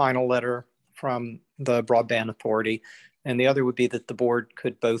endorse the final letter from the Broadband Authority. And the other would be that the board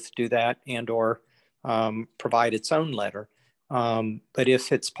could both do that and or provide its own letter. But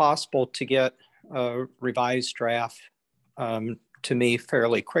if it's possible to get a revised draft to me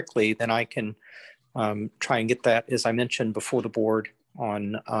fairly quickly, then I can try and get that, as I mentioned, before the board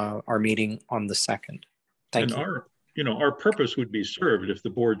on our meeting on the 2nd. Thank you. Our purpose would be served if the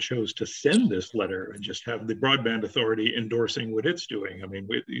board chose to send this letter and just have the Broadband Authority endorsing what it's doing. I mean,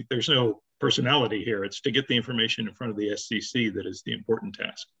 there's no personality here. It's to get the information in front of the SCC that is the important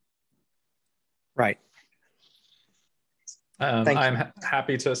task. Right. I'm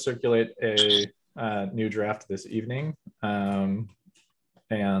happy to circulate a new draft this evening. And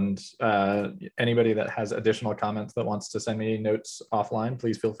anybody that has additional comments that wants to send me notes offline,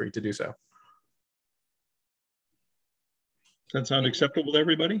 please feel free to do so. Does that sound acceptable to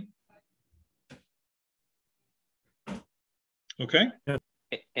everybody? Okay.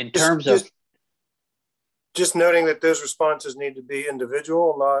 In terms of just noting that those responses need to be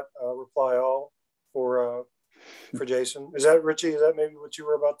individual, not reply all for Jason. Is that, Richie? Is that maybe what you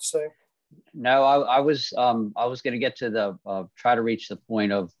were about to say? No, I was going to get to the try to reach the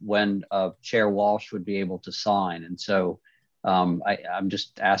point of when Chair Walsh would be able to sign, and so I'm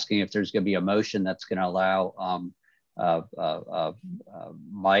just asking if there's going to be a motion that's going to allow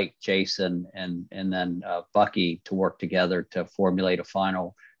Mike, Jason, and then Bucky to work together to formulate a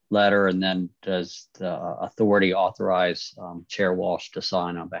final letter, and then does the authority authorize Chair Walsh to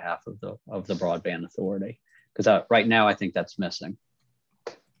sign on behalf of the Broadband Authority? Because right now I think that's missing.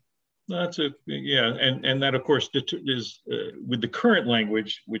 That's and that of course is with the current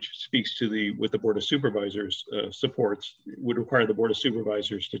language, which speaks to what the Board of Supervisors supports, would require the Board of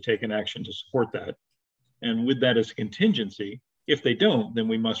Supervisors to take an action to support that. And with that as a contingency, if they don't, then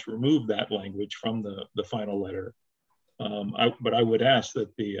we must remove that language from the final letter. But I would ask that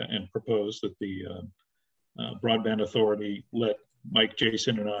and propose that the Broadband Authority let Mike,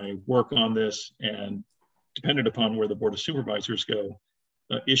 Jason, and I work on this, and dependent upon where the Board of Supervisors go,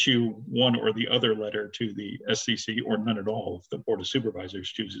 issue one or the other letter to the SCC, or none at all if the Board of Supervisors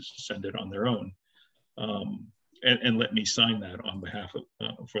chooses to send it on their own, and let me sign that on behalf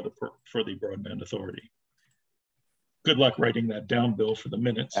of for the Broadband Authority. Good luck writing that down, Bill, for the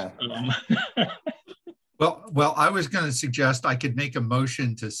minutes. Well, I was going to suggest I could make a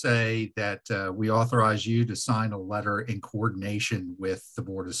motion to say that we authorize you to sign a letter in coordination with the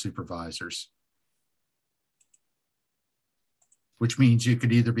Board of Supervisors, which means you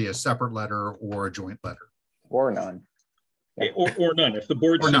could either be a separate letter or a joint letter. Or none. Yeah. Or none. If the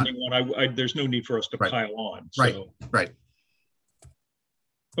board's sending one, there's no need for us to pile on. So. Right.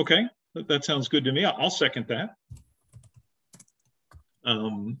 Okay, that sounds good to me. I'll second that.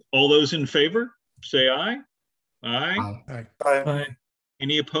 All those in favor, say aye. Aye. Aye. Aye.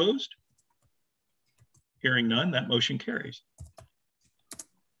 Any opposed? Hearing none, that motion carries.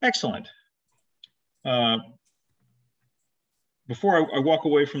 Excellent. Before I walk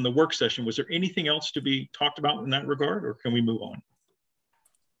away from the work session, was there anything else to be talked about in that regard, or can we move on?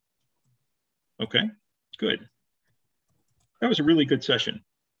 Okay, good. That was a really good session.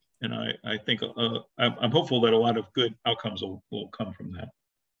 And I think I'm hopeful that a lot of good outcomes will come from that.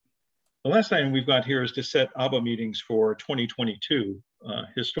 The last item we've got here is to set ABBA meetings for 2022.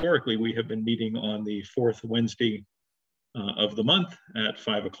 Historically, we have been meeting on the 4th Wednesday of the month at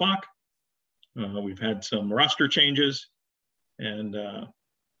 5 o'clock. We've had some roster changes, and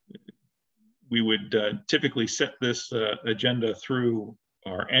we would typically set this agenda through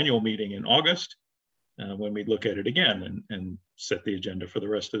our annual meeting in August, when we look at it again and set the agenda for the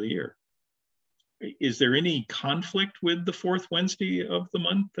rest of the year. Is there any conflict with the 4th Wednesday of the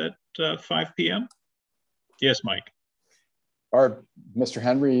month at 5 p.m.? Yes, Mike. Or Mr.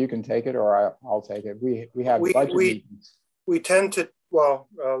 Henry, you can take it, or I'll take it. We have budget meetings. We tend to,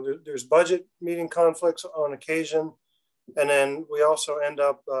 there's budget meeting conflicts on occasion. And then we also end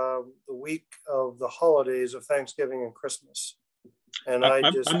up the week of the holidays of Thanksgiving and Christmas. And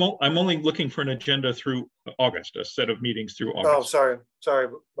I'm only looking for an agenda through August, a set of meetings through August. Oh, sorry,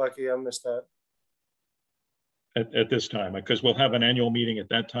 Bucky, I missed that. At this time, because we'll have an annual meeting at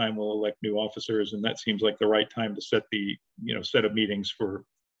that time. We'll elect new officers, and that seems like the right time to set the set of meetings for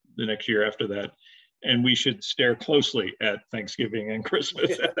the next year after that. And we should stare closely at Thanksgiving and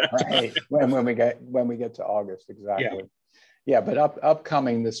Christmas at that right. time. when we get to August, exactly. Yeah, but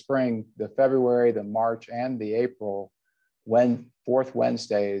upcoming the spring, the February, the March, and the April, when 4th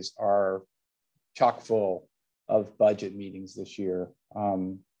Wednesdays are chock full of budget meetings this year.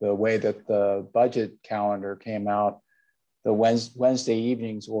 The way that the budget calendar came out, the Wednesday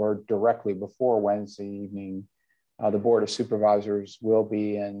evenings or directly before Wednesday evening the Board of Supervisors will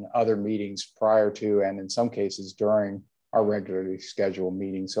be in other meetings prior to, and in some cases during, our regularly scheduled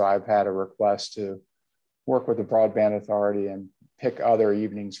meetings. So I've had a request to work with the Broadband Authority and pick other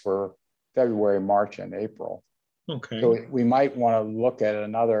evenings for February, March, and April. Okay. So we might want to look at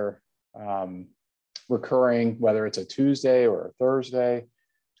another recurring, whether it's a Tuesday or a Thursday,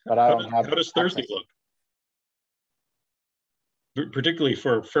 but I don't have. How does Thursday look? Particularly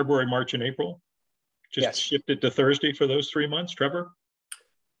for February, March, and April? Just Yes. shift it to Thursday for those 3 months, Trevor?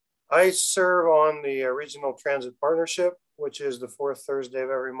 I serve on the Regional Transit Partnership, which is the fourth Thursday of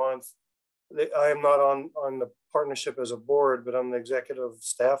every month. I am not on the partnership as a board, but I'm the executive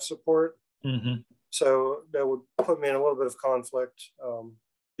staff support. Mm-hmm. So that would put me in a little bit of conflict.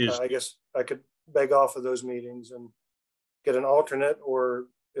 I guess I could beg off of those meetings and get an alternate, or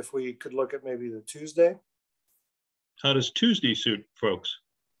if we could look at maybe the Tuesday. How does Tuesday suit folks?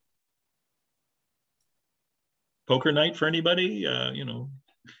 Poker night for anybody? You know.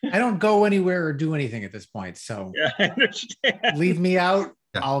 I don't go anywhere or do anything at this point, so yeah, I understand. Leave me out.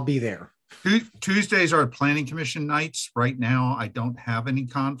 Yeah. I'll be there. Tuesdays are planning commission nights. Right now, I don't have any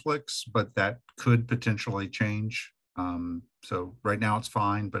conflicts, but that could potentially change. So right now it's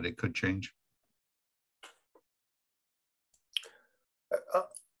fine, but it could change.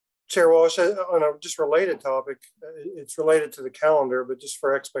 Chair Walsh, on a just related topic, it's related to the calendar, but just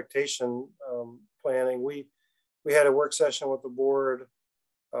for expectation planning, we had a work session with the board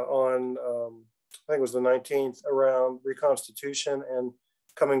on, I think it was the 19th, around reconstitution and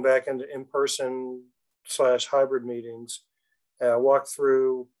coming back into in-person / hybrid meetings. Walk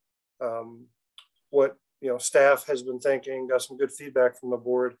through what staff has been thinking, got some good feedback from the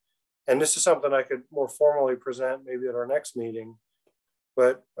board, and this is something I could more formally present maybe at our next meeting.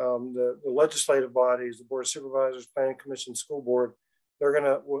 But the legislative bodies, the Board of Supervisors, Planning Commission, School Board, they're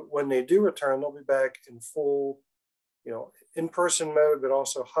gonna, when they do return, they'll be back in full, in-person mode, but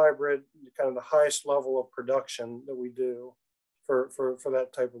also hybrid, kind of the highest level of production that we do for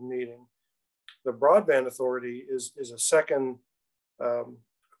that type of meeting. The Broadband Authority is a second, kind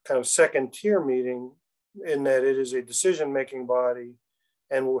of second tier meeting, in that it is a decision-making body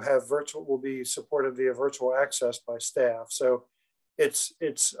and will be supported via virtual access by staff. So it's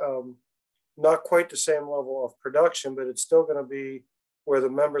not quite the same level of production, but it's still going to be where the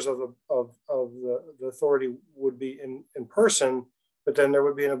members of the authority would be in person, but then there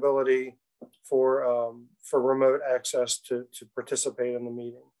would be an ability for remote access to participate in the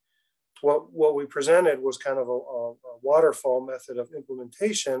meeting. What we presented was kind of a waterfall method of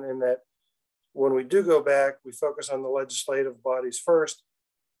implementation, in that when we do go back, we focus on the legislative bodies first,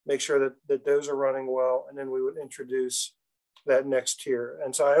 make sure that those are running well, and then we would introduce that next tier.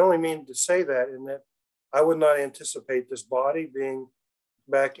 And so I only mean to say that in that I would not anticipate this body being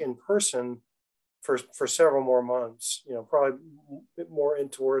back in person for several more months, probably a bit more in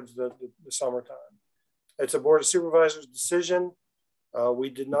towards the summertime. It's a Board of Supervisors decision. We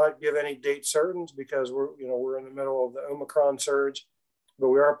did not give any date certain because we're in the middle of the Omicron surge, but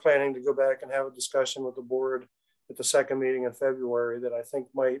we are planning to go back and have a discussion with the board at the second meeting in February that I think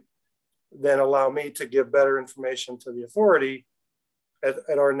might then allow me to give better information to the authority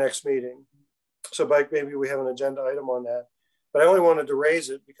at our next meeting. So maybe we have an agenda item on that, but I only wanted to raise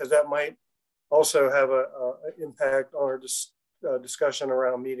it because that might also have an impact on our discussion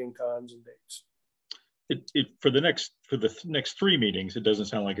around meeting times and dates. For the next 3 meetings, it doesn't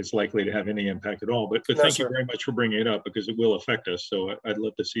sound like it's likely to have any impact at all, but no, thank you very much for bringing it up, because it will affect us. So I'd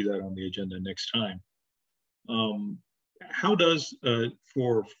love to see that on the agenda next time. How does,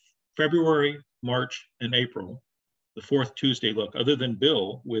 for February, March, and April, the 4th Tuesday look, other than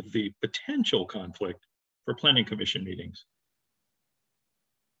Bill, with the potential conflict for Planning Commission meetings?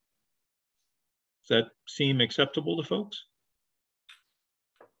 Does that seem acceptable to folks?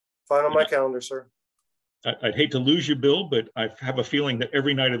 Fine on my calendar, sir. I'd hate to lose you, Bill, but I have a feeling that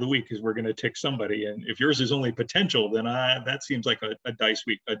every night of the week we're going to tick somebody. And if yours is only potential, then that seems like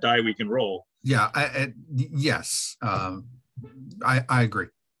a die we can roll. Yeah, yes, I agree.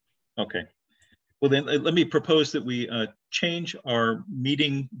 Okay. Well, then let me propose that we change our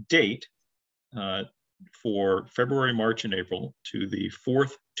meeting date for February, March, and April to the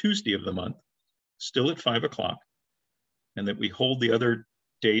 4th Tuesday of the month, still at 5 o'clock, and that we hold the other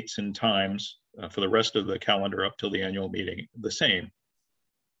dates and times for the rest of the calendar up till the annual meeting the same.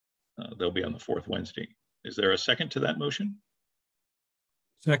 They'll be on the 4th Wednesday. Is there a second to that motion?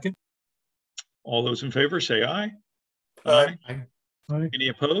 Second. All those in favor say aye. Aye. Aye. Aye. Any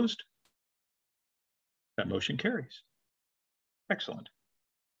opposed? That motion carries. Excellent.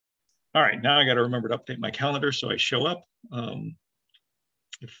 All right, now I got to remember to update my calendar so I show up.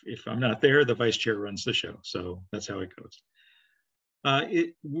 if I'm not there, the vice chair runs the show. So that's how it goes.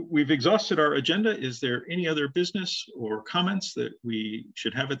 We've exhausted our agenda. Is there any other business or comments that we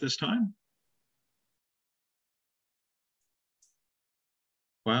should have at this time?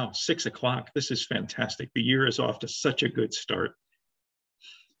 Wow, 6 o'clock. This is fantastic. The year is off to such a good start.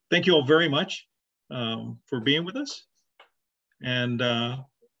 Thank you all very much for being with us. And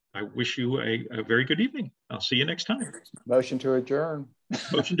I wish you a very good evening. I'll see you next time. Motion to adjourn.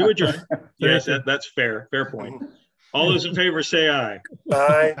 Motion to adjourn. Yes, that's fair. Fair point. All those in favor say aye.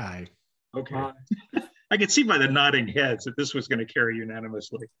 Aye. Aye. Okay. I could see by the nodding heads that this was going to carry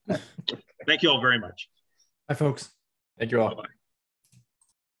unanimously. Thank you all very much. Bye, folks. Thank you all. Bye-bye.